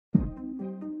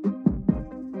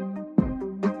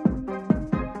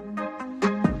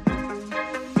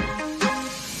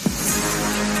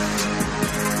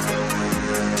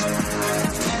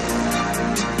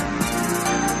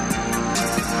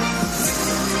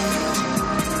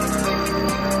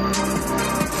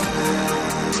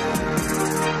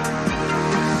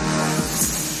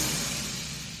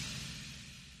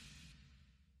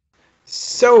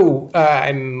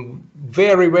I'm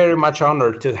very, very much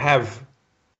honored to have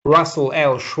Russell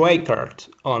L. Schweickart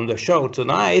on the show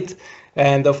tonight.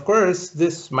 And of course,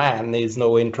 this man needs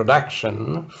no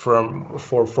introduction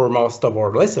for most of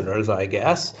our listeners, I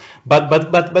guess. But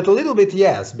a little bit,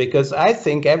 yes, because I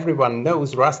think everyone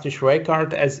knows Rusty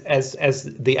Schweickart as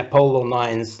the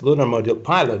Apollo-9's lunar module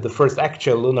pilot, the first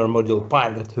actual lunar module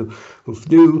pilot who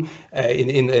flew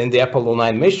in the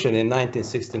Apollo-9 mission in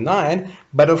 1969.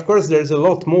 But of course, there's a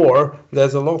lot more.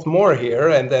 There's a lot more here,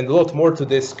 and a lot more to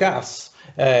discuss.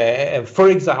 For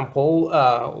example,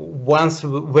 once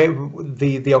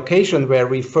the occasion where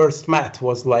we first met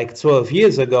was like 12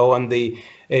 years ago on the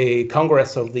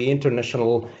Congress of the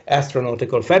International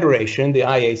Astronautical Federation, the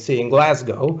IAC in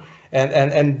Glasgow.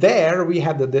 And there we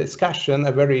had a discussion,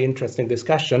 a very interesting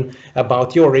discussion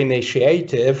about your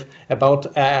initiative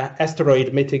about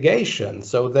asteroid mitigation.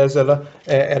 So there's a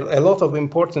lot of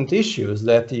important issues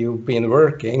that you've been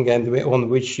working and on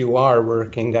which you are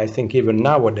working, I think, even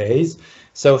nowadays.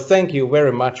 So thank you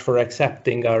very much for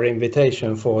accepting our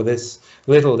invitation for this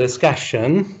little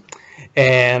discussion.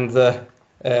 And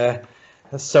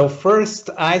so first,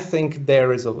 I think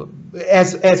there is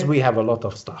as we have a lot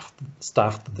of stuff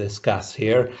to discuss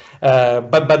here,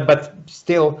 but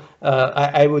still,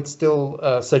 I would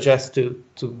still suggest to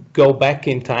go back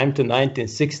in time to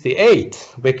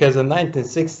 1968, because in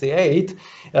 1968,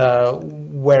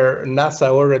 where NASA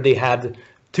already had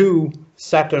 2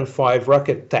 Saturn V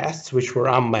rocket tests, which were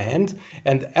unmanned,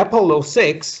 and Apollo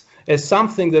 6 is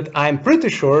something that I'm pretty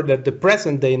sure that the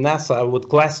present-day NASA would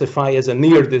classify as a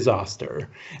near disaster.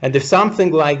 And if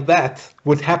something like that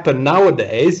would happen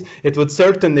nowadays, it would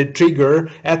certainly trigger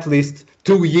at least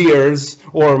 2 years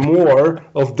or more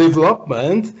of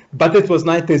development, but it was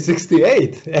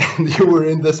 1968 and you were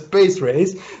in the space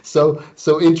race. So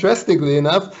interestingly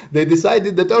enough, they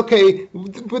decided that, okay,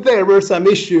 there were some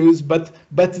issues, but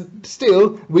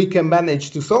still we can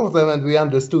manage to solve them, and we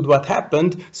understood what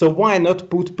happened. So why not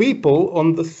put people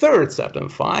on the 3rd Saturn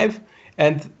V?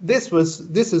 And this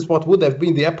is what would have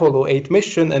been the Apollo 8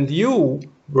 mission, and you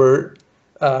were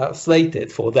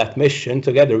slated for that mission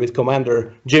together with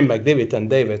Commander Jim McDivitt and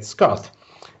David Scott.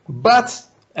 But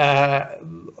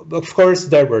of course,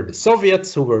 there were the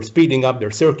Soviets who were speeding up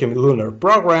their circumlunar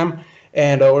program,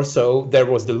 and also there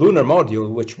was the lunar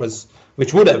module, which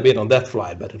would have been on that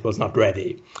flight, but it was not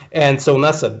ready. And so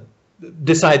NASA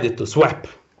decided to swap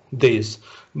these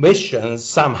missions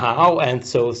somehow, and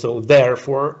so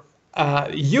therefore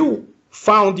you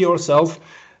found yourself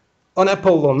on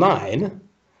Apollo-9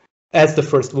 as the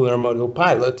first lunar module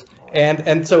pilot,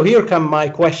 and so here come my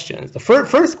questions. The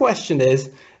first question is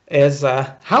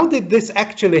how did this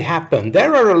actually happen?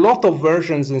 There are a lot of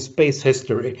versions in space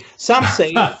history. Some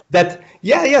say that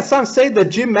some say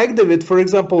that Jim McDivitt, for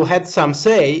example, had some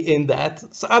say in that.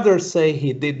 Others say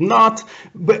he did not.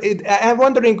 But I'm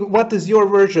wondering, what is your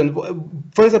version?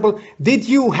 For example, did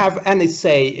you have any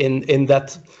say in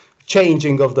that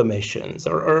changing of the missions,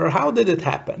 or how did it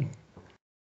happen?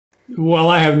 Well,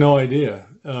 I have no idea.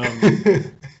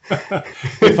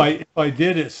 If I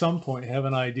did at some point have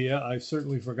an idea, I've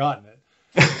certainly forgotten it.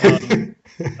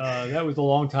 That was a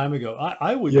long time ago.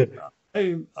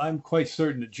 I'm quite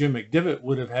certain that Jim McDivitt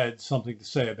would have had something to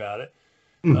say about it,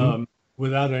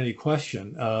 without any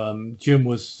question. Jim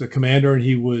was the commander, and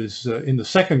he was in the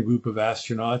second group of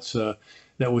astronauts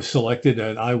that was selected,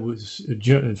 and I was,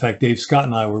 in fact, Dave Scott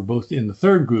and I were both in the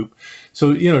third group.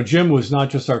 So, Jim was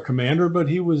not just our commander, but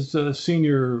he was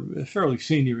fairly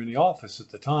senior in the office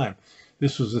at the time.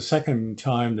 This was the second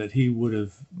time that he would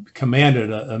have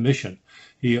commanded a mission.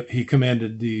 He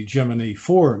commanded the Gemini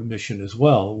 4 mission as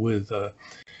well,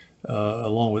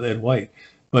 along with Ed White.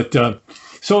 But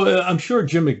so I'm sure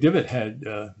Jim McDivitt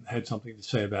had something to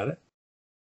say about it.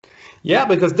 Yeah,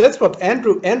 because that's what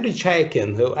Andrew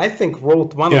Chaikin, who I think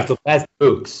wrote one of the best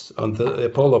books on the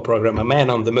Apollo program, A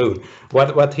Man on the Moon.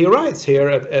 What he writes here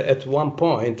at one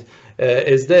point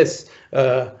is this: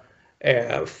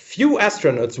 few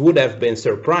astronauts would have been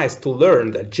surprised to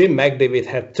learn that Jim McDivitt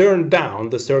had turned down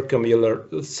the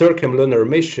circumlunar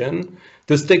mission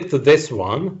to stick to this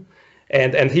one.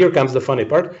 And here comes the funny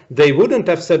part. They wouldn't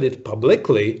have said it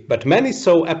publicly, but many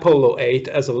saw Apollo 8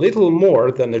 as a little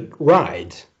more than a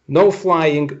ride. No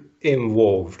flying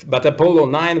involved, but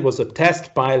Apollo-9 was a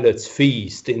test pilot's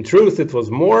feast. In truth, it was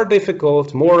more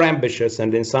difficult, more ambitious,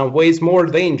 and in some ways more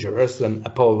dangerous than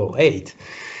Apollo-8.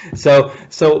 So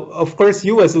of course,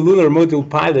 you as a lunar module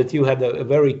pilot, you had a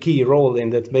very key role in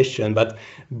that mission. But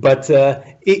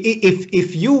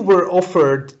if you were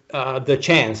offered the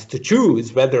chance to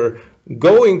choose whether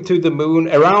going to the moon,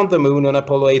 around the moon on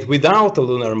Apollo 8 without a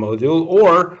lunar module,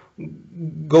 or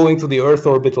going to the Earth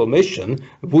orbital mission,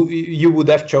 you would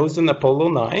have chosen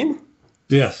Apollo-9?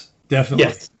 Yes, definitely.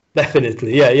 Yes,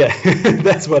 definitely. Yeah, yeah.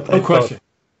 That's what I No question. thought.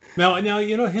 Now,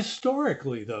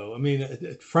 historically, though, I mean,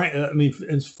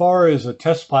 as far as a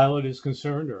test pilot is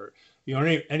concerned, or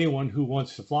anyone who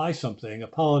wants to fly something,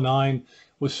 Apollo-9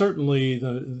 was certainly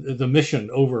the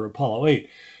mission over Apollo-8.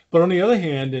 But on the other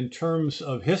hand, in terms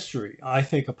of history, I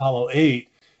think Apollo-8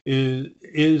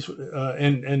 is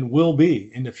and will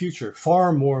be in the future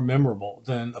far more memorable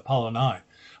than Apollo-9.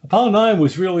 Apollo-9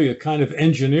 was really a kind of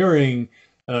engineering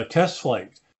test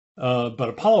flight. But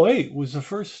Apollo-8 was the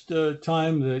first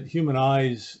time that human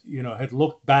eyes, had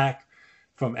looked back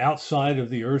from outside of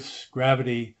the Earth's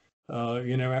gravity,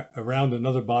 around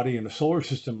another body in the solar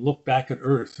system, looked back at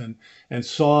Earth and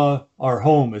saw our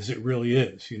home as it really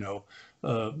is,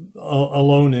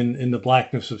 alone in the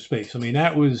blackness of space. I mean,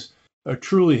 that was a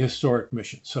truly historic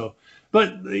mission. So,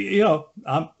 but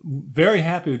I'm very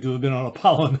happy to have been on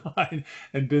Apollo-9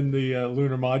 and been the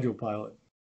lunar module pilot.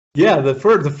 Yeah, the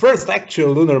first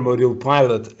actual lunar module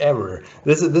pilot ever.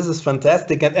 This is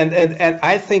fantastic, and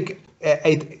I think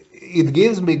it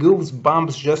gives me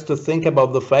goosebumps just to think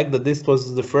about the fact that this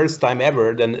was the first time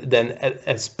ever then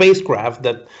a spacecraft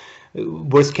that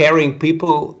was carrying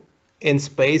people in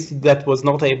space that was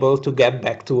not able to get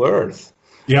back to Earth.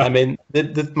 Yeah, I mean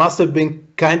that must have been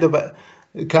kind of a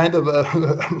a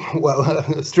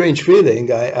strange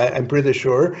feeling, I'm pretty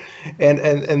sure,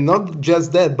 and not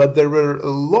just that, but there were a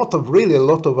lot of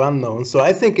unknowns. So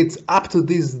I think it's up to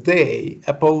this day,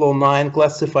 Apollo-9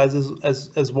 classifies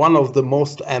as one of the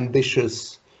most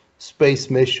ambitious space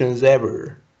missions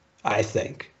ever, I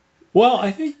think. Well,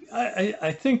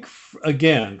 I think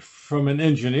again, from an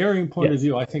engineering point of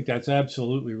view, I think that's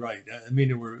absolutely right. I mean,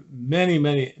 there were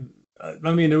many.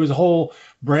 I mean, there was a whole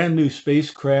brand new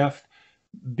spacecraft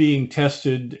being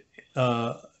tested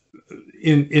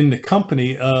in the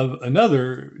company of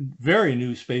another very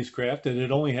new spacecraft that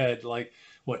had only had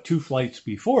two flights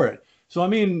before it. So I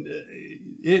mean,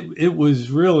 it was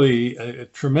really a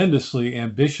tremendously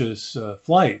ambitious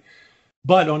flight.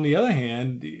 But on the other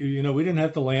hand, we didn't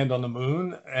have to land on the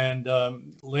moon, and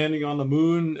landing on the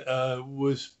moon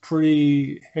was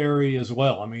pretty hairy as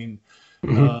well. I mean,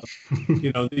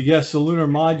 yes, the lunar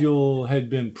module had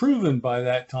been proven by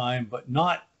that time, but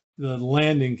not the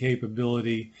landing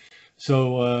capability.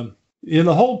 So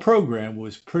the whole program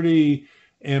was pretty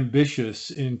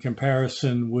ambitious in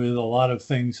comparison with a lot of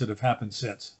things that have happened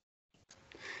since.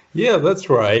 Yeah, that's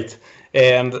right.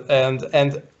 And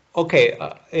okay,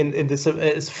 in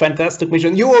this fantastic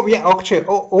mission, actually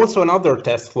also another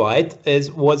test flight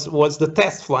was the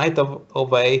test flight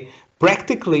of a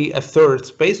practically a third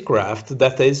spacecraft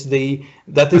that is the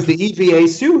EVA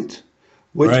suit,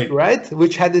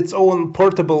 which had its own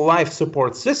portable life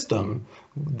support system.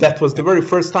 That was the very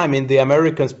first time in the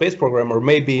American space program, or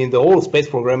maybe in the whole space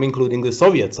program, including the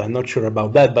Soviets. I'm not sure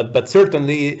about that, but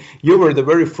certainly you were the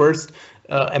very first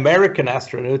American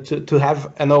astronaut to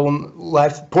have an own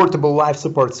portable life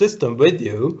support system with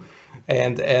you.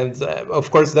 And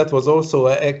of course, that was also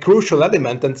a crucial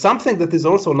element, and something that is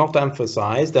also not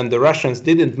emphasized, and the Russians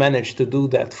didn't manage to do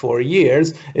that for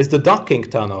years, is the docking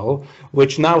tunnel,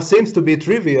 which now seems to be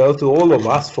trivial to all of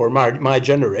us for my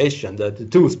generation, that the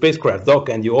two spacecraft dock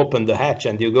and you open the hatch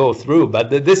and you go through. But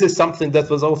this is something that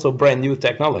was also brand new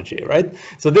technology, right?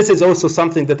 So this is also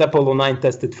something that Apollo-9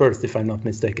 tested first, if I'm not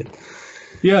mistaken.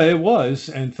 Yeah, it was,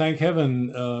 and thank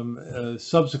heaven,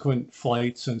 subsequent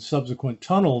flights and subsequent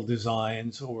tunnel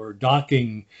designs or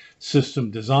docking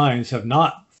system designs have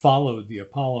not followed the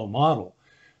Apollo model.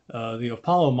 The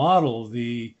Apollo model,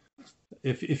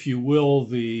 if you will,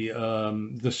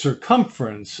 the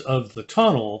circumference of the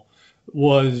tunnel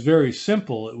was very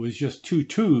simple. It was just two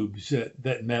tubes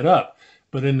that met up,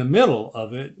 but in the middle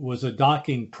of it was a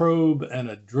docking probe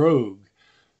and a drogue.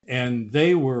 And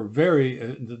they were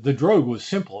the drogue was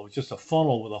simple. It was just a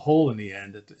funnel with a hole in the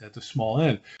end at the small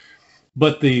end.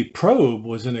 But the probe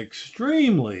was an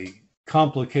extremely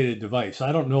complicated device.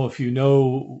 I don't know if you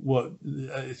know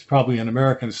it's probably an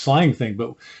American slang thing,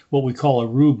 but what we call a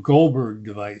Rube Goldberg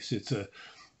device. It's a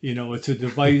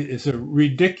device, it's a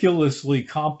ridiculously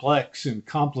complex and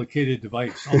complicated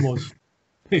device, almost,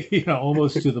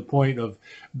 almost to the point of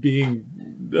being,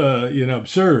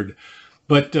 absurd.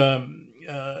 But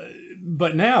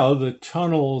now the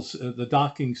tunnels, the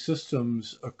docking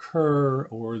systems occur,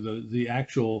 or the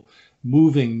actual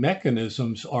moving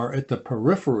mechanisms are at the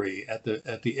periphery, at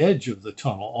the edge of the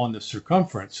tunnel on the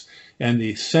circumference, and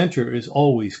the center is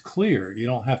always clear. You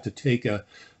don't have to take a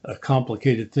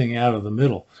complicated thing out of the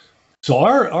middle. So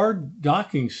our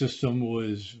docking system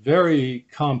was very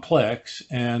complex,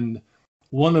 and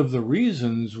one of the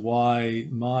reasons why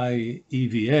my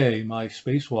EVA, my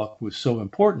spacewalk, was so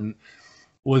important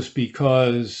was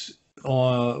because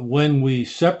when we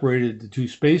separated the two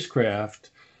spacecraft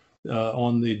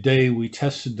on the day we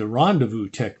tested the rendezvous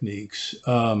techniques,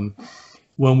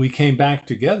 when we came back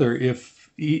together,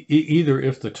 either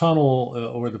if the tunnel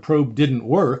or the probe didn't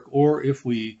work, or if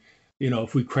we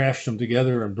crashed them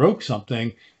together and broke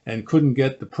something and couldn't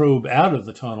get the probe out of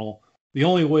the tunnel, the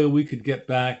only way we could get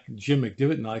back, Jim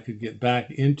McDivitt and I could get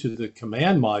back into the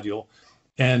command module,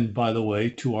 and by the way,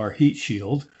 to our heat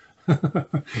shield,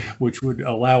 which would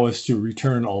allow us to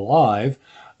return alive,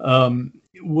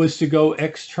 was to go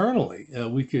externally.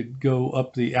 We could go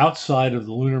up the outside of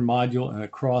the lunar module and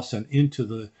across and into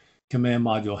the command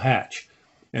module hatch.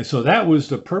 And so that was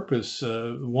the purpose,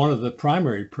 one of the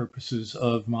primary purposes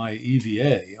of my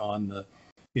EVA on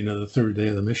the third day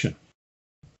of the mission.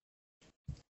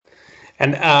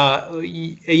 And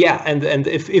yeah, and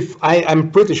if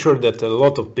I'm pretty sure that a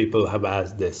lot of people have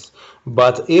asked this,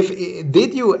 but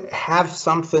did you have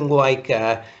something like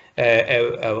a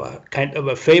kind of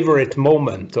a favorite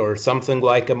moment, or something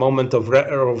like a moment of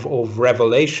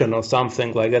revelation, or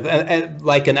something like that,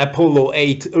 like an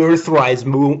Apollo-8 Earthrise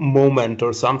moment,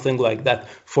 or something like that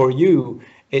for you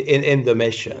in the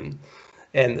mission?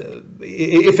 And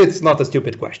if it's not a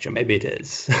stupid question, maybe it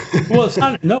is. Well, it's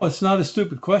not. No, it's not a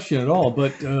stupid question at all.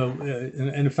 But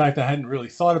and in fact, I hadn't really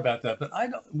thought about that. But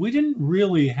we didn't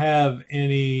really have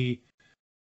any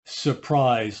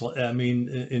surprise. I mean,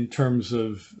 in terms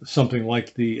of something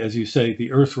like as you say,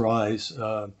 the Earthrise,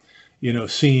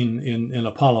 scene in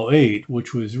Apollo-8,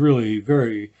 which was really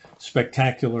very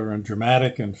spectacular and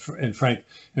dramatic and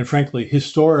frankly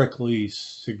historically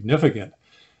significant.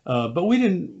 But we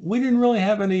didn't really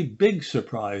have any big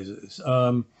surprises.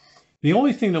 The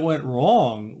only thing that went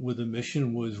wrong with the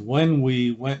mission was when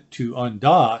we went to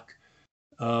undock.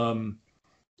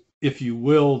 If you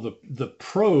will, the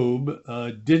probe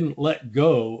didn't let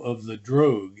go of the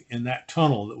drogue in that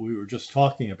tunnel that we were just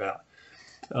talking about.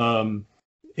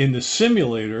 In the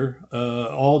simulator,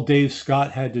 all Dave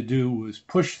Scott had to do was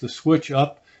push the switch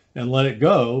up and let it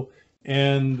go,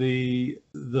 and the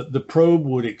probe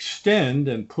would extend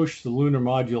and push the lunar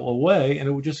module away, and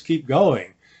it would just keep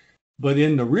going. But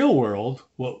in the real world,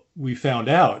 what we found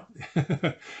out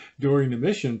during the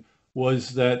mission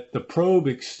was that the probe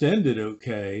extended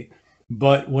okay,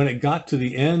 but when it got to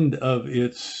the end of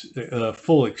its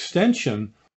full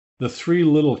extension, the three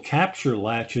little capture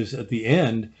latches at the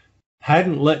end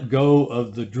hadn't let go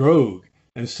of the drogue.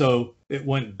 And so it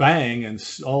went bang, and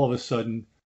all of a sudden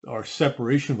our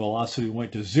separation velocity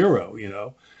went to zero,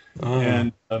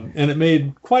 and it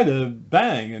made quite a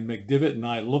bang. And McDivitt and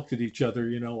I looked at each other,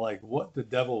 like, what the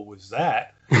devil was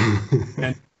that?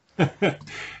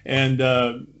 and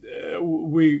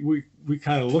we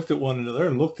kind of looked at one another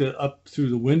and looked up through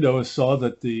the window and saw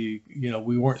that we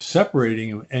weren't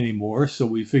separating anymore. So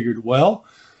we figured, well,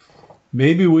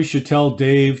 maybe we should tell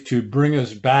Dave to bring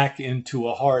us back into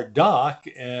a hard dock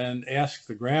and ask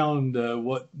the ground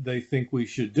what they think we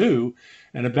should do.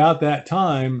 And about that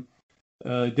time,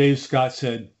 Dave Scott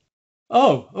said,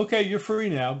 "Oh, okay, you're free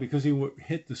now," because he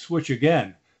hit the switch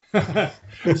again.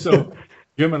 So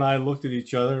Jim and I looked at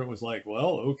each other and was like,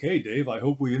 well, okay, Dave, I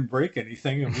hope we didn't break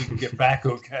anything and we can get back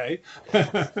okay.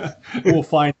 We'll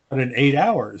find out in 8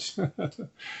 hours.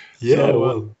 Yeah,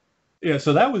 so,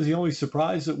 so that was the only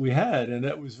surprise that we had, and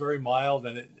that was very mild,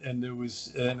 and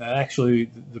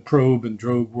actually the probe and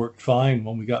drogue worked fine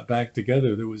when we got back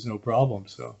together. There was no problem.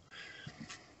 So,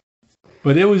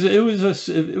 but it was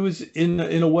in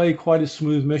a way quite a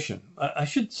smooth mission. I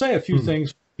should say a few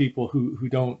things. People who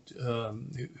don't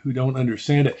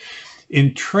understand it.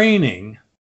 In training,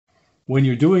 when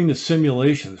you're doing the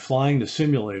simulations, flying the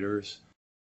simulators,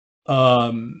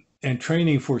 and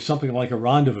training for something like a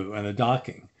rendezvous and a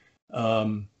docking,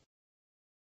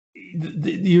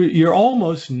 you're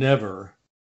almost never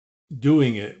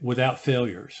doing it without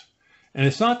failures. And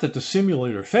it's not that the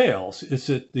simulator fails; it's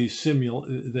that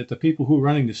that the people who are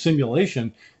running the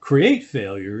simulation create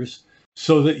failures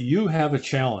so that you have a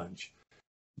challenge.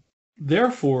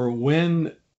 Therefore,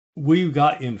 when we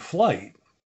got in flight,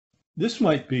 this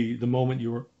might be the moment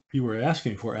you were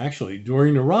asking for, actually.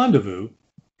 During the rendezvous,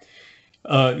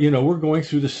 we're going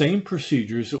through the same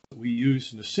procedures that we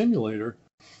use in the simulator,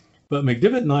 but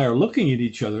McDivitt and I are looking at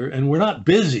each other, and we're not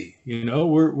busy.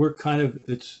 We're kind of,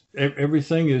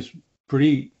 everything is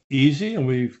pretty easy, and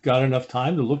we've got enough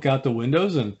time to look out the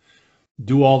windows and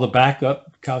do all the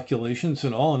backup calculations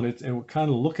and all, and we're kind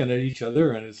of looking at each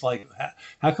other, and it's like,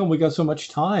 how come we got so much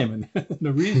time? And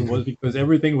the reason was because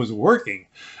everything was working.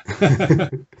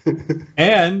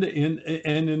 And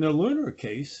in the lunar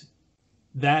case,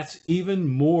 that's even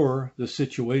more the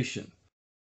situation.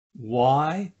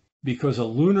 Why? Because a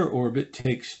lunar orbit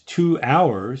takes 2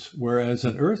 hours, whereas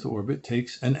an Earth orbit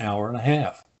takes an hour and a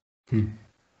half.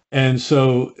 And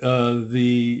so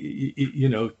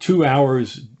 2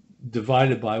 hours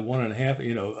divided by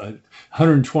 1.5,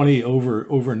 120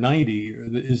 over 90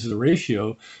 is the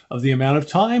ratio of the amount of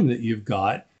time that you've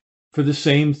got for the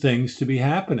same things to be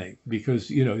happening, because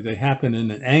they happen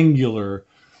in an angular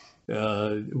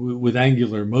with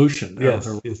angular motion around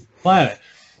the planet.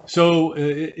 So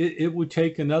it would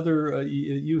take another.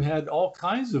 You had all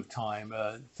kinds of time.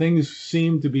 Things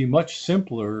seem to be much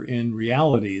simpler in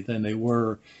reality than they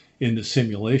were in the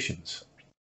simulations.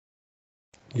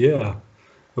 Yeah.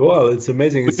 Well, it's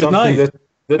amazing. It's something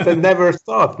that I never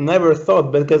thought,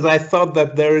 because I thought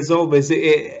that there is always,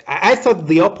 I thought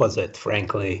the opposite,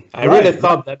 frankly. I really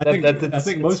thought that I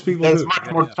think most people there's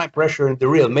much more time pressure in the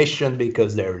real mission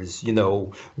because there's,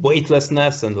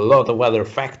 weightlessness and a lot of other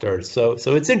factors. So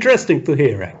it's interesting to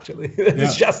hear, actually.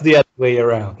 It's just the other way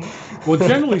around. Well,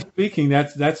 generally speaking,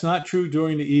 that's not true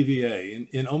during the EVA.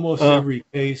 In almost every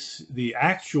case, the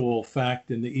actual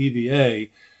fact in the EVA,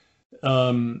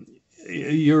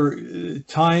 your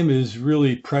time is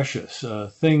really precious.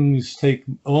 Things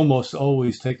almost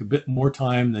always take a bit more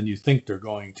time than you think they're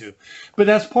going to. But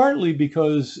that's partly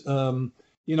because,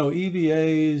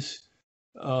 EVAs,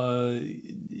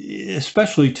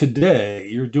 especially today,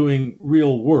 you're doing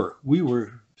real work. We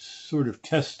were sort of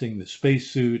testing the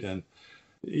spacesuit and,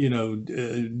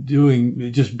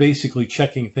 doing just basically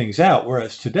checking things out.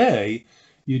 Whereas today,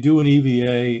 you do an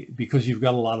EVA because you've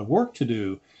got a lot of work to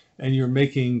do. And you're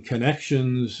making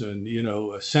connections and,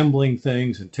 assembling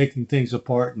things and taking things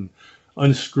apart and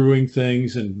unscrewing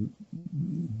things and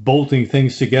bolting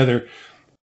things together.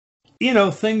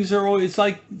 Things are always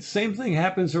like the same thing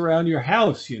happens around your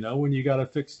house, when you got to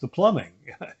fix the plumbing.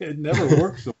 It never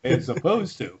works the way it's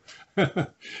supposed to.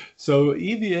 So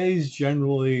EVAs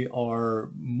generally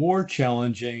are more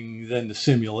challenging than the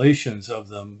simulations of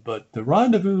them. But the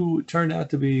rendezvous turned out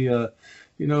to be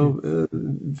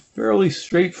fairly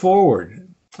straightforward,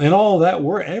 and all that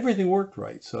everything worked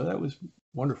right. So that was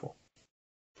wonderful.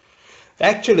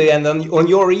 Actually, and on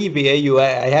your EVA,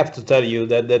 I have to tell you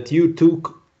that you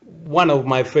took one of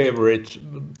my favorite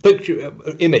picture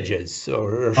images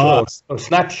or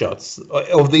snapshots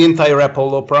of the entire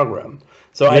Apollo program.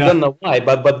 So I don't know why,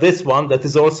 but this one that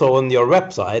is also on your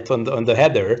website on the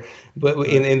header,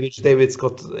 in which David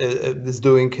Scott is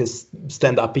doing his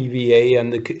stand-up EVA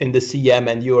and in the CM,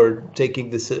 and you are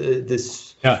taking this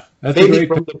maybe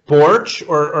from the porch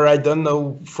or I don't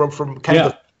know from kind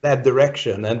of that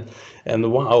direction,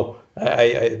 and wow.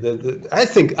 I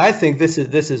think this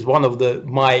is one of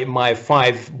my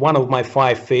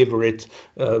five favorite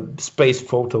space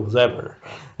photos ever.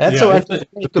 And so I tried to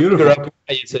figure out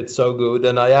why is it so good,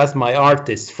 and I asked my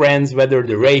artist friends whether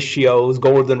the ratios,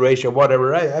 golden ratio,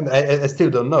 whatever. I still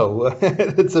don't know.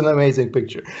 It's an amazing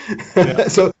picture. Yeah.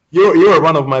 So you're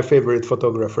one of my favorite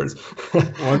photographers.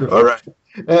 Wonderful. All right.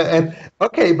 And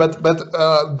okay, but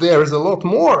there's a lot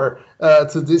more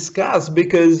to discuss,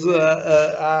 because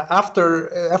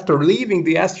after leaving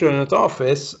the astronaut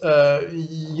office,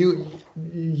 you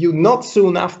not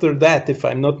soon after that, if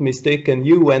I'm not mistaken,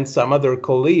 you and some other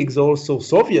colleagues, also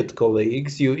Soviet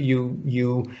colleagues,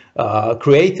 you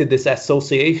created this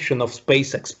Association of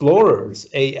Space Explorers,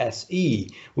 ASE,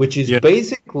 which is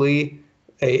basically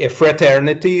a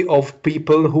fraternity of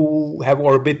people who have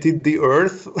orbited the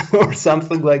Earth or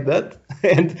something like that,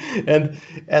 and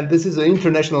this is an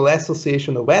international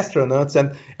association of astronauts,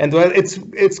 and well,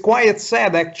 it's quite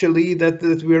sad actually that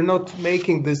we're not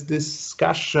making this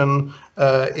discussion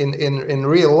in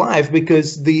real life,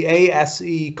 because the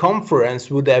ASE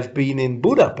conference would have been in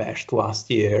Budapest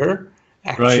last year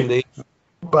actually. Right.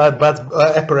 But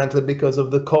apparently because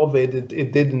of the COVID,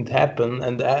 it didn't happen,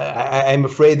 and I'm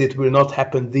afraid it will not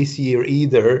happen this year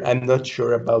either. I'm not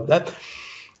sure about that.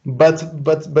 But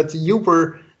you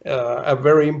were a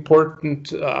very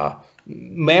important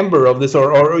member of this,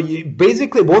 or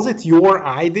basically, was it your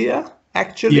idea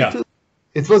actually? Yeah.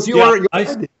 It was your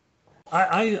idea.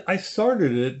 I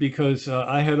started it because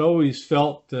I had always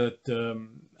felt that.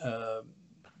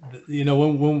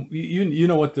 When you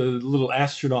know what the little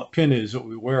astronaut pin is that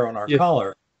we wear on our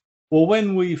collar. Well,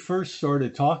 when we first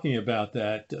started talking about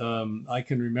that, I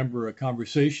can remember a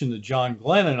conversation that John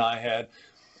Glenn and I had,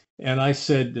 And I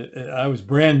said, I was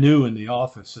brand new in the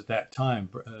office at that time,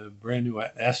 brand new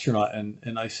astronaut.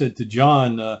 And I said to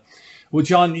John, well,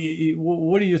 John,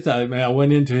 what do you think? I mean, I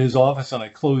went into his office and I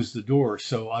closed the door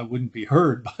so I wouldn't be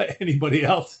heard by anybody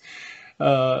else.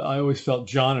 I always felt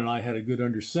John and I had a good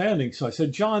understanding. So I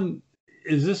said, John,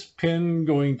 is this pin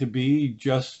going to be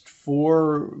just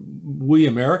for we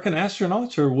American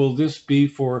astronauts, or will this be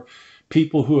for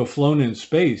people who have flown in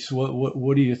space?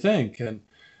 What do you think?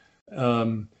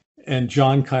 And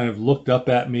John kind of looked up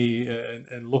at me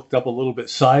and looked up a little bit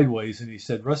sideways, and he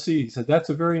said, Rusty, he said, that's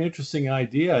a very interesting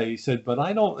idea. He said, but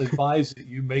I don't advise that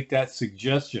you make that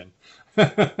suggestion. And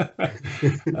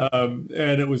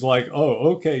it was like,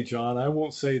 oh, okay, John, I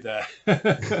won't say that.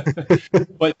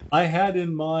 But I had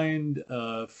in mind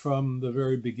from the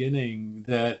very beginning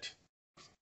that,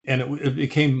 and it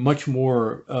became much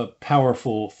more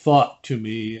powerful thought to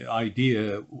me,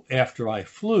 idea after I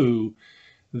flew,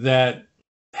 that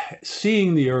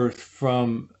seeing the Earth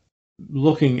from,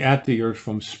 looking at the Earth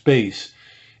from space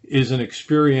is an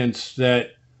experience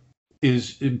that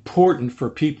is important for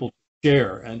people to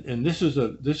share. And this is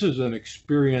an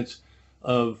experience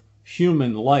of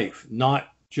human life,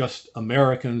 not just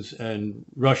Americans and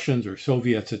Russians or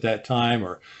Soviets at that time,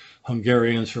 or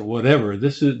Hungarians or whatever.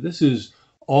 This is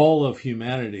all of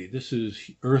humanity. This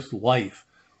is Earth life,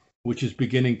 which is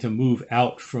beginning to move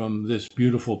out from this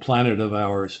beautiful planet of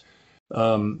ours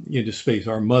into space,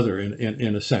 our mother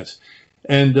in a sense.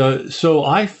 And so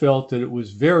I felt that it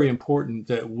was very important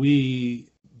that we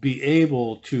be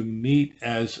able to meet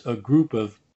as a group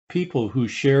of people who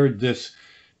shared this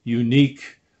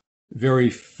unique, very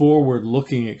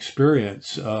forward-looking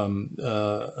experience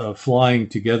of flying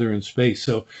together in space.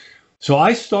 So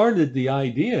I started the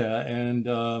idea,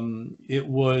 and it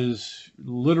was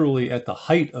literally at the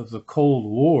height of the Cold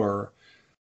War.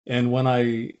 And when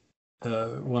I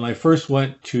first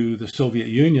went to the Soviet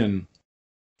Union,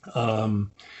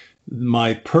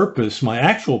 my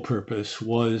actual purpose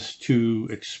was to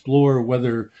explore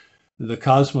whether the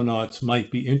cosmonauts might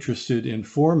be interested in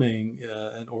forming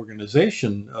an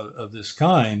organization of this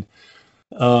kind.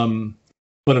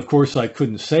 But of course, I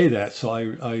couldn't say that. So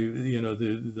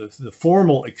the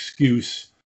formal excuse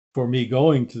for me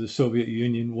going to the Soviet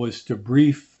Union was to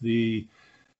brief the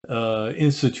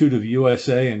Institute of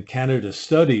USA and Canada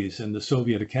Studies in the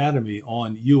Soviet Academy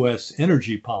on U.S.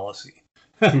 energy policy,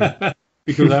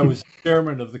 because I was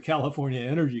chairman of the California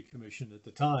Energy Commission at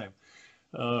the time.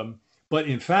 But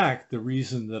in fact, the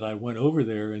reason that I went over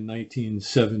there in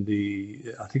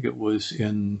 1970, I think it was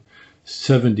in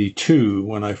 72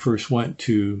 when I first went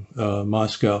to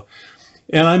Moscow,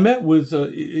 and I met with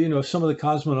some of the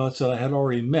cosmonauts that I had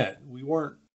already met. We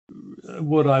weren't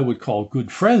what I would call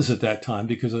good friends at that time,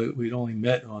 because we'd only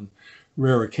met on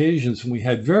rare occasions and we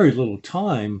had very little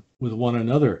time with one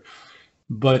another.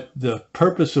 But the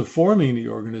purpose of forming the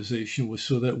organization was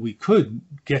so that we could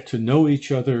get to know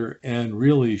each other and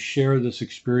really share this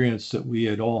experience that we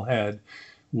had all had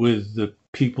with the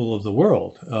people of the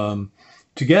world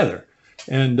together.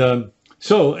 And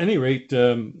so at any rate,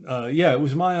 it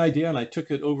was my idea, and I took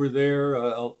it over there.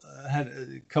 I had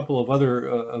a couple of other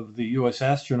of the U.S.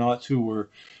 astronauts who were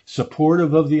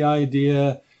supportive of the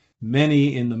idea,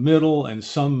 many in the middle, and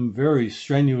some very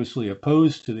strenuously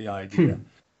opposed to the idea.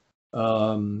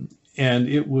 And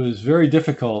it was very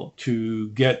difficult to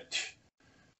get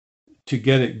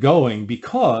it going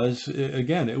because,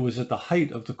 again, it was at the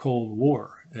height of the Cold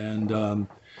War. And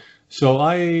so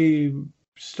I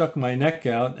stuck my neck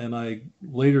out, and I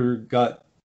later got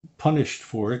punished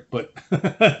for it, but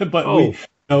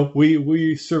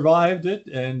we survived it,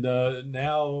 and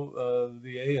now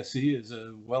the ASE is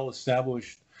a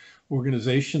well-established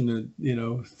organization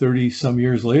 30 some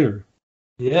years later.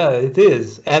 Yeah, it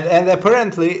is, and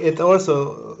apparently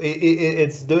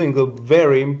it's doing a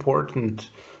very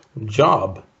important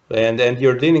job. And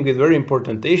you're dealing with very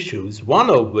important issues, one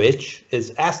of which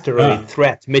is asteroid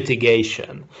threat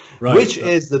mitigation, which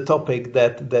is the topic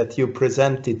that you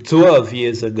presented 12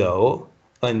 years ago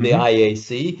on the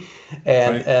IAC.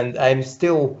 And I'm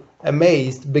still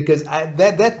amazed because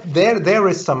there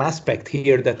is some aspect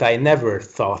here that I never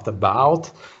thought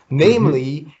about,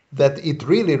 namely that it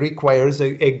really requires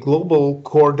a global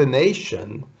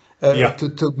coordination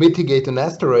to mitigate an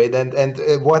asteroid.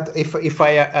 And what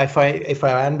if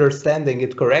I'm understanding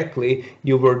it correctly,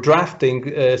 you were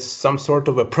drafting some sort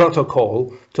of a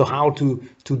protocol to how to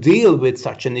deal with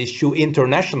such an issue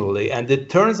internationally, and it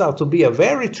turns out to be a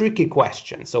very tricky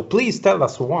question. So please tell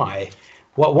us why.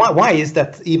 Why is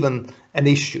that even an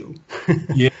issue?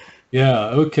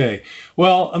 Okay.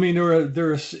 Well, I mean,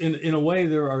 there's in a way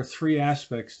there are three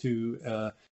aspects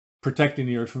to protecting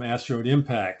the Earth from asteroid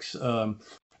impacts.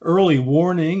 Early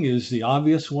warning is the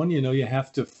obvious one. You know, you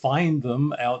have to find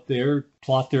them out there,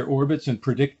 plot their orbits, and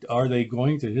predict, are they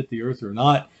going to hit the Earth or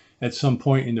not at some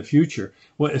point in the future.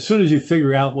 Well, as soon as you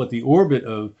figure out what the orbit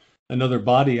of another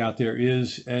body out there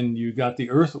is, and you got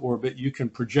the Earth orbit, you can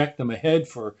project them ahead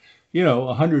for,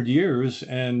 100 years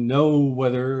and know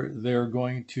whether they're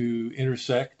going to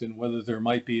intersect and whether there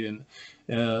might be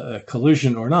a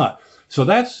collision or not. So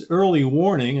that's early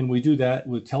warning, and we do that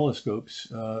with telescopes,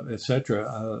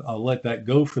 etc. I'll let that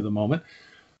go for the moment.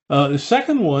 The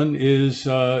second one is,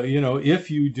 if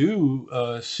you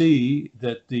do see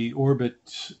that the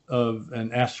orbits of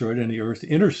an asteroid and the Earth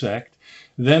intersect,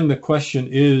 then the question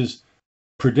is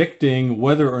predicting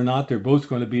whether or not they're both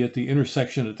going to be at the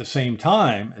intersection at the same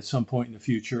time at some point in the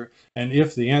future. And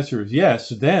if the answer is yes,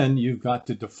 then you've got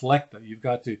to deflect them. You've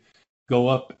got to go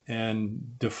up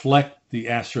and deflect the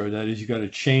asteroid. That is, you've got to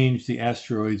change the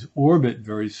asteroid's orbit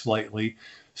very slightly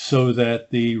so that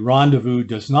the rendezvous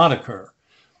does not occur.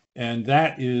 And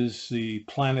that is the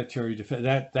planetary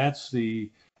defense. That's the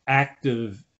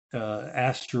active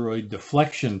asteroid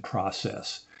deflection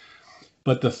process.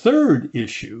 But the third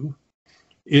issue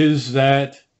is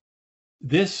that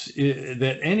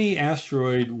that any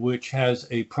asteroid which has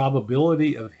a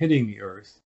probability of hitting the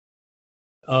Earth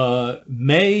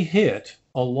may hit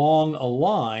along a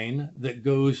line that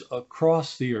goes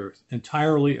across the Earth,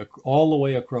 entirely all the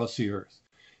way across the Earth.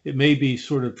 It may be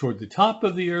sort of toward the top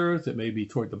of the Earth, it may be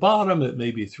toward the bottom, it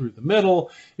may be through the middle,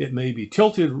 it may be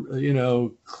tilted,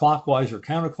 clockwise or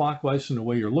counterclockwise in the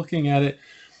way you're looking at it.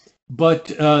 But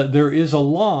there is a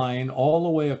line all the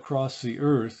way across the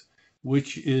Earth,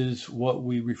 which is what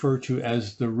we refer to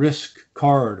as the risk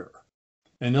corridor.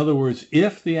 In other words,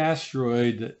 if the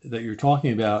asteroid that you're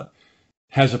talking about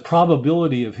has a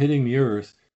probability of hitting the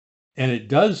Earth, and it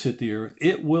does hit the Earth,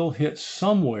 it will hit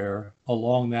somewhere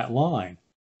along that line.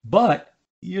 But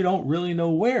you don't really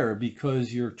know where,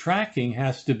 because your tracking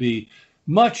has to be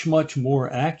much, much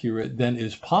more accurate than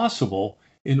is possible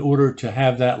in order to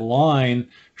have that line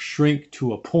shrink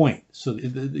to a point. So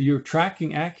your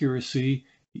tracking accuracy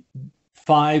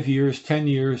 5 years, 10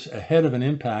 years ahead of an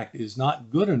impact is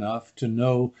not good enough to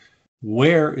know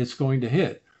where it's going to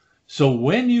hit. So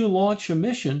when you launch a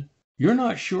mission, you're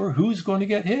not sure who's going to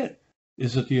get hit.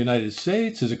 Is it the United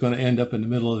States? Is it going to end up in the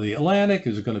middle of the Atlantic?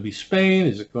 Is it going to be Spain?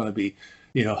 Is it going to be,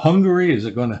 Hungary? Is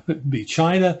it going to be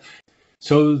China?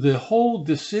 So the whole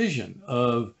decision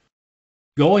of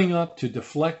going up to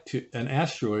deflect to an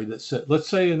asteroid let's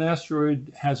say an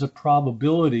asteroid has a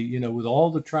probability, with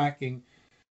all the tracking,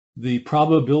 the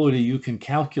probability you can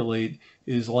calculate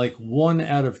is like 1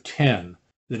 out of 10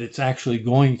 that it's actually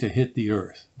going to hit the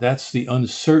Earth. That's the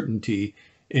uncertainty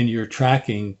in your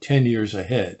tracking 10 years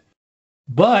ahead.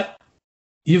 But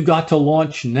you've got to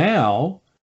launch now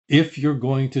if you're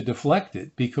going to deflect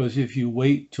it, because if you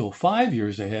wait till 5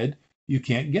 years ahead, you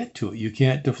can't get to it. You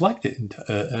can't deflect it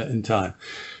in time.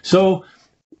 So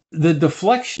the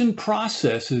deflection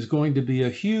process is going to be a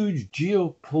huge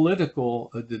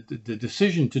geopolitical, the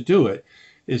decision to do it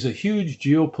is a huge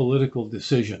geopolitical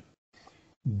decision.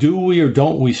 Do we or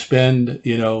don't we spend,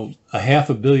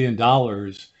 $500 million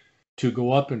to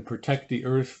go up and protect the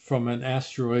Earth from an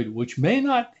asteroid which may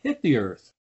not hit the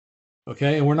Earth?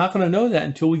 Okay, and we're not going to know that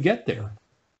until we get there.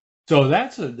 So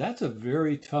that's a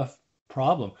very tough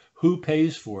problem. Who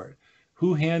pays for it?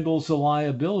 Who handles the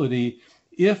liability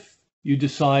if you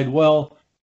decide, well,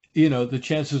 the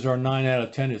chances are 9 out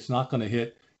of 10 it's not going to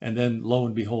hit, and then lo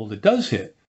and behold it does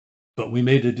hit. But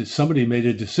somebody made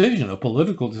a decision, a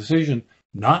political decision,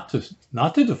 not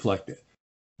to deflect it.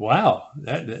 Wow,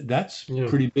 that's a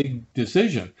pretty big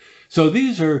decision. So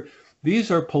these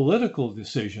are political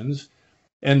decisions.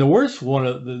 And the worst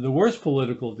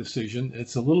political decision,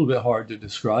 it's a little bit hard to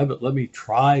describe, but let me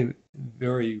try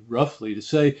very roughly to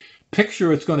say,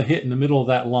 picture it's going to hit in the middle of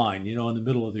that line, in the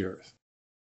middle of the Earth.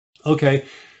 Okay,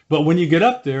 but when you get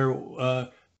up there,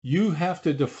 you have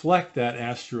to deflect that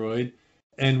asteroid.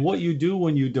 And what you do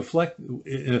when you deflect,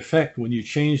 in effect, when you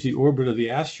change the orbit of the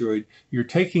asteroid, you're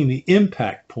taking the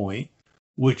impact point,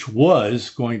 which was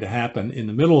going to happen in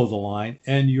the middle of the line,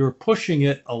 and you're pushing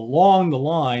it along the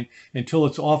line until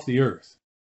it's off the Earth.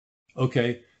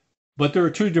 Okay, but there are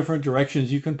two different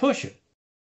directions you can push it.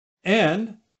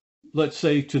 And let's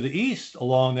say to the east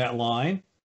along that line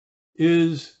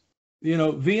is,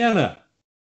 Vienna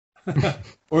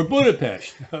or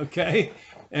Budapest, okay?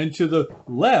 And to the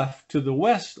left, to the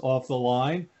west off the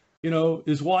line,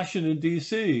 is Washington,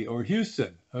 D.C. or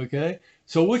Houston, okay?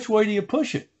 So which way do you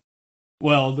push it?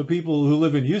 Well, the people who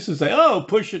live in Houston say, oh,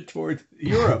 push it toward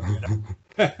Europe.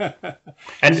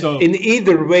 And So, in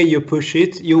either way you push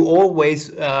it, you always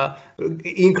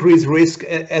increase risk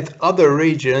at other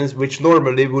regions which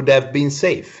normally would have been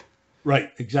safe.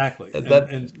 right, exactly. That,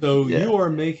 And so yeah. you are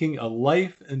making a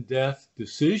life and death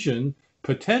decision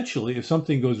potentially if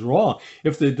something goes wrong.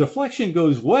 If the deflection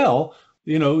goes well,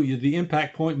 the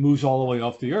impact point moves all the way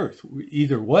off the Earth,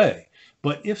 either way.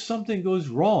 But if something goes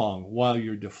wrong while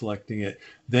you're deflecting it,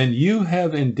 then you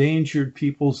have endangered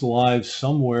people's lives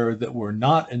somewhere that were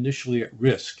not initially at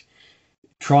risk,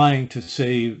 trying to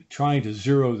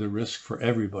zero the risk for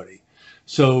everybody.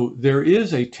 So there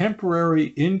is a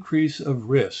temporary increase of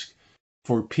risk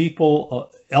for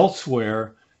people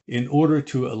elsewhere in order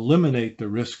to eliminate the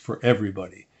risk for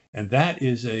everybody. And that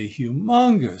is a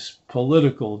humongous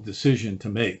political decision to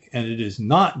make. And it is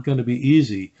not going to be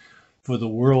easy for the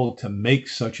world to make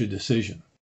such a decision.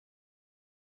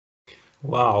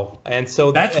 Wow. And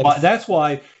so that's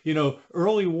why,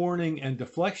 early warning and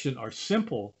deflection are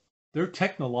simple. They're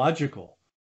technological,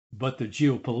 but the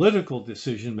geopolitical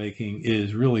decision making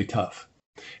is really tough.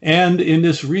 And in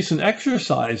this recent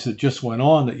exercise that just went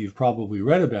on that you've probably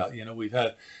read about, we've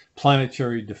had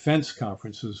planetary defense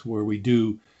conferences where we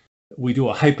do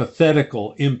a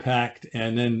hypothetical impact,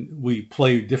 and then we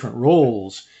play different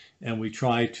roles, and we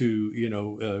try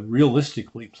to,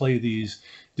 realistically play these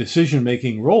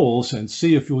decision-making roles and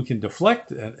see if we can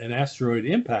deflect an asteroid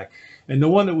impact. And the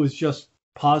one that was just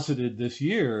posited this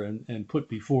year and put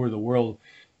before the world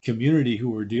community who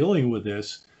were dealing with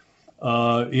this,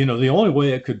 the only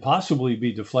way it could possibly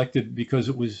be deflected, because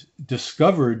it was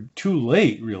discovered too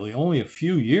late, really, only a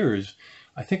few years.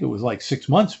 I think it was like 6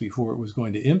 months before it was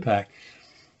going to impact.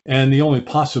 And the only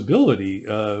possibility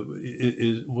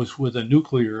was with a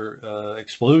nuclear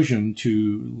explosion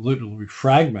to literally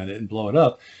fragment it and blow it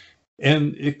up.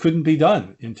 And it couldn't be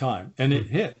done in time. And it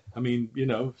hit. I mean,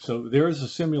 so there is a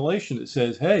simulation that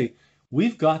says, hey,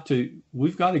 we've got to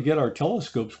get our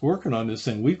telescopes working on this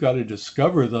thing. We've got to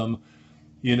discover them,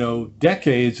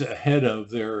 decades ahead of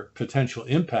their potential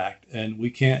impact. And we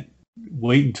can't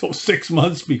wait until 6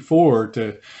 months before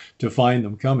to find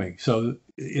them coming. So,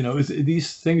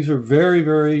 these things are very,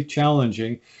 very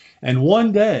challenging. And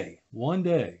one day,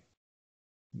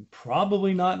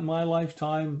 probably not in my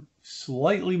lifetime,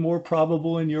 slightly more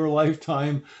probable in your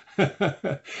lifetime,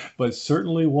 but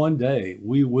certainly one day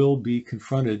we will be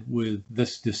confronted with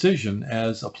this decision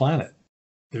as a planet.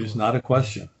 There's not a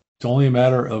question. It's only a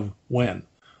matter of when.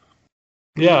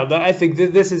 Yeah, I think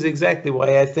this is exactly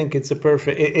why I think it's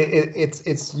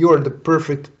you're the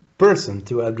perfect person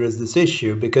to address this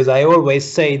issue, because I always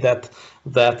say that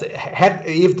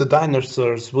if the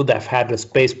dinosaurs would have had a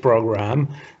space program,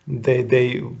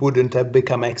 they wouldn't have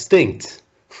become extinct.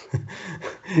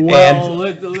 Well,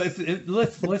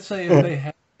 let's say if they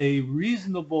had a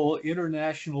reasonable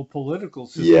international political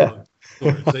system,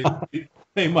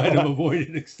 they might have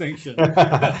avoided extinction. All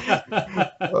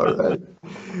right.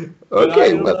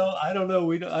 Okay. I don't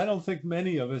know. I don't think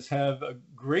many of us have a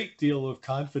great deal of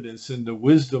confidence in the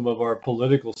wisdom of our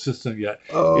political system yet.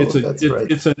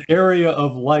 It's an area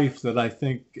of life that I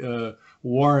think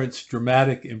warrants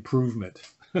dramatic improvement.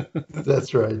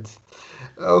 That's right.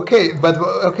 Okay,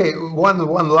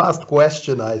 one last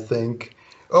question, I think.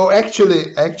 Oh,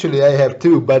 actually, I have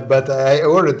two, but I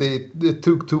already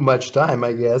took too much time,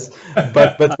 I guess.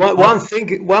 But one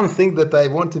thing that I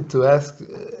wanted to ask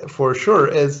for sure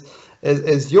is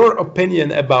your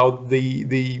opinion about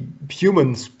the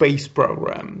human space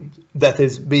program that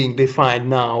is being defined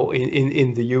now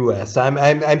in the US.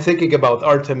 I'm thinking about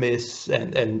Artemis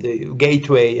and the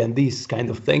Gateway and these kind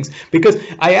of things, because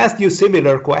I asked you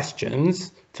similar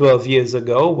questions 12 years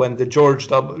ago when the George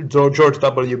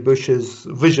W. Bush's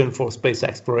vision for space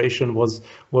exploration was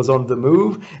on the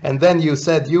move, and then you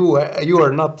said you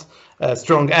are not a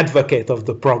strong advocate of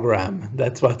the program.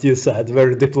 That's what you said,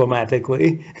 very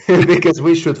diplomatically, because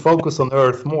we should focus on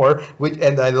Earth more.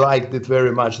 And I liked it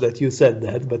very much that you said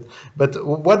that. But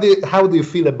how do you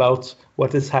feel about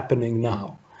what is happening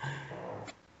now?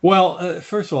 Well,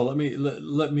 first of all, let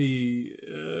me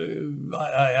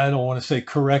I don't want to say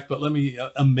correct, but let me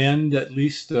amend at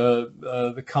least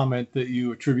the comment that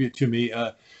you attribute to me.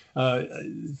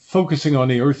 Focusing on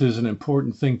the Earth is an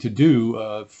important thing to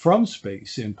do from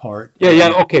space, in part.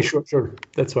 Yeah. Okay, sure.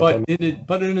 That's what I mean.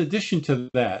 But in addition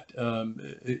to that,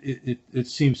 it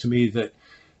seems to me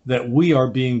that we are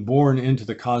being born into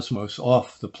the cosmos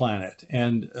off the planet,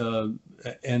 and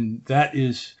that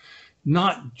is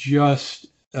not just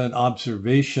an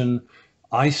observation.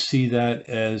 I see that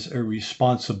as a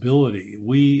responsibility.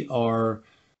 We are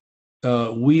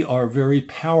very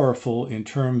powerful in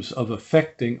terms of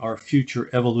affecting our future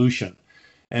evolution.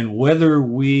 And whether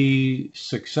we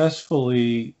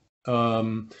successfully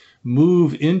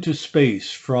move into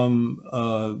space from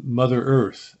Mother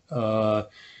Earth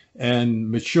and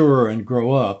mature and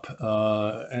grow up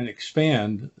and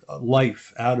expand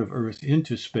life out of Earth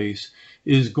into space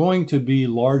is going to be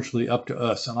largely up to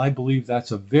us. And I believe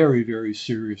that's a very, very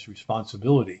serious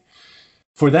responsibility.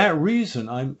 For that reason,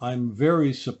 I'm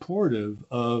very supportive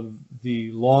of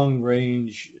the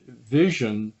long-range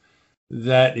vision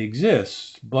that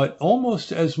exists, but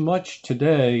almost as much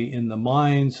today in the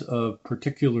minds of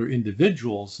particular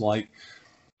individuals like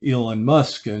Elon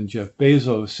Musk and Jeff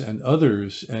Bezos and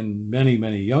others, and many,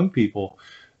 many young people,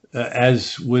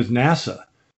 as with NASA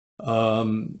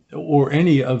or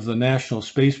any of the national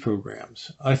space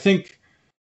programs. I think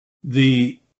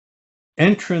the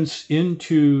entrance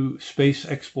into space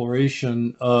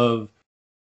exploration of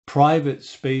private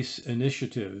space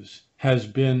initiatives has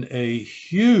been a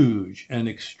huge and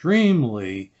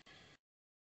extremely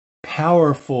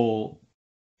powerful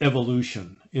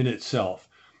evolution in itself.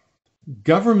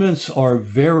 Governments are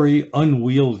very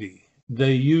unwieldy.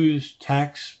 They use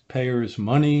taxpayers'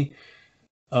 money,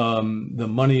 the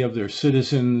money of their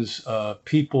citizens.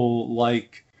 People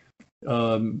like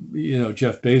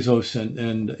Jeff Bezos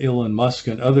and Elon Musk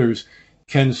and others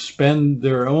can spend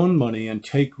their own money and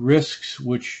take risks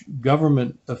which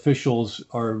government officials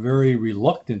are very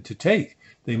reluctant to take.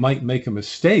 They might make a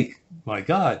mistake. My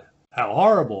God, how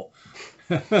horrible.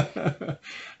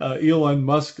 Elon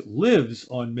Musk lives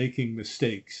on making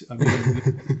mistakes. I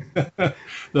mean,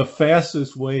 the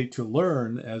fastest way to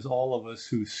learn, as all of us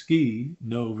who ski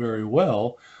know very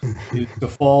well, is to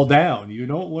fall down. You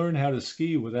don't learn how to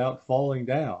ski without falling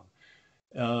down.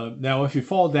 Now, if you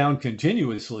fall down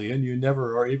continuously and you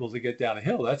never are able to get down a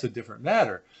hill, that's a different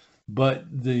matter. But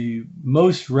the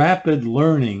most rapid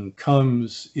learning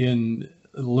comes in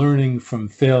learning from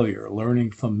failure,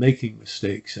 learning from making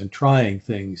mistakes and trying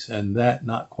things and that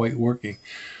not quite working.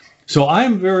 So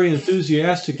I'm very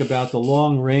enthusiastic about the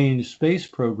long-range space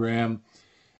program,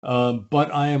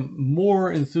 but I am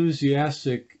more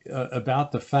enthusiastic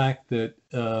about the fact that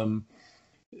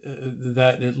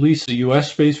that at least the U.S.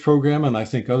 space program, and I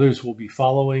think others will be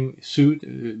following suit,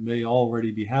 it may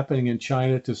already be happening in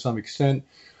China to some extent,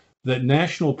 that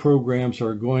national programs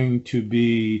are going to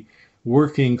be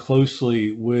working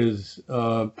closely with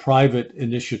private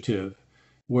initiative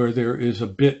where there is a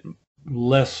bit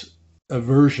less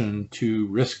aversion to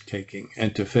risk-taking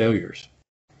and to failures.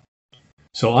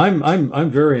 So I'm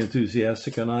very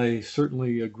enthusiastic, and I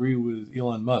certainly agree with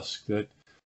Elon Musk that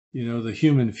the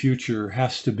human future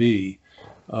has to be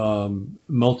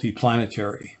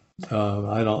multiplanetary.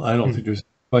 I don't think there's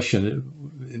a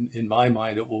question. In my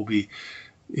mind, it will be,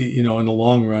 in the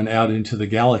long run, out into the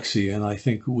galaxy, and I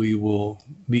think we will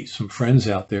meet some friends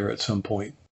out there at some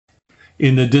point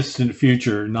in the distant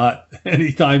future, not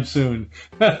anytime soon.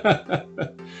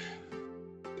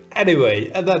 Anyway,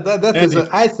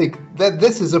 I think that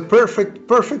this is a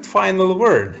perfect final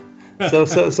word.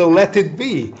 So let it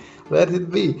be. Let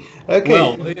it be. Okay.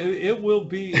 Well, it will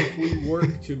be if we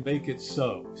work to make it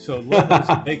so. So let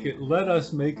us make it. Let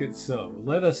us make it so.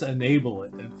 Let us enable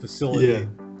it and facilitate.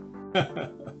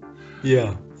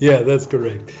 Yeah, that's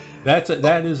correct.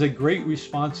 That is a great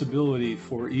responsibility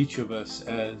for each of us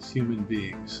as human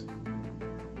beings.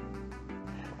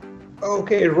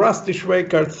 Okay, Rusty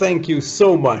Schweickart, thank you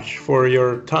so much for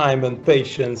your time and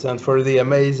patience and for the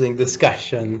amazing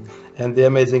discussion and the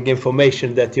amazing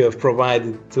information that you have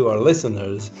provided to our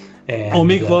listeners. And,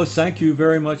 Miklos, thank you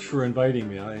very much for inviting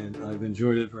me. I've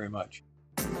enjoyed it very much.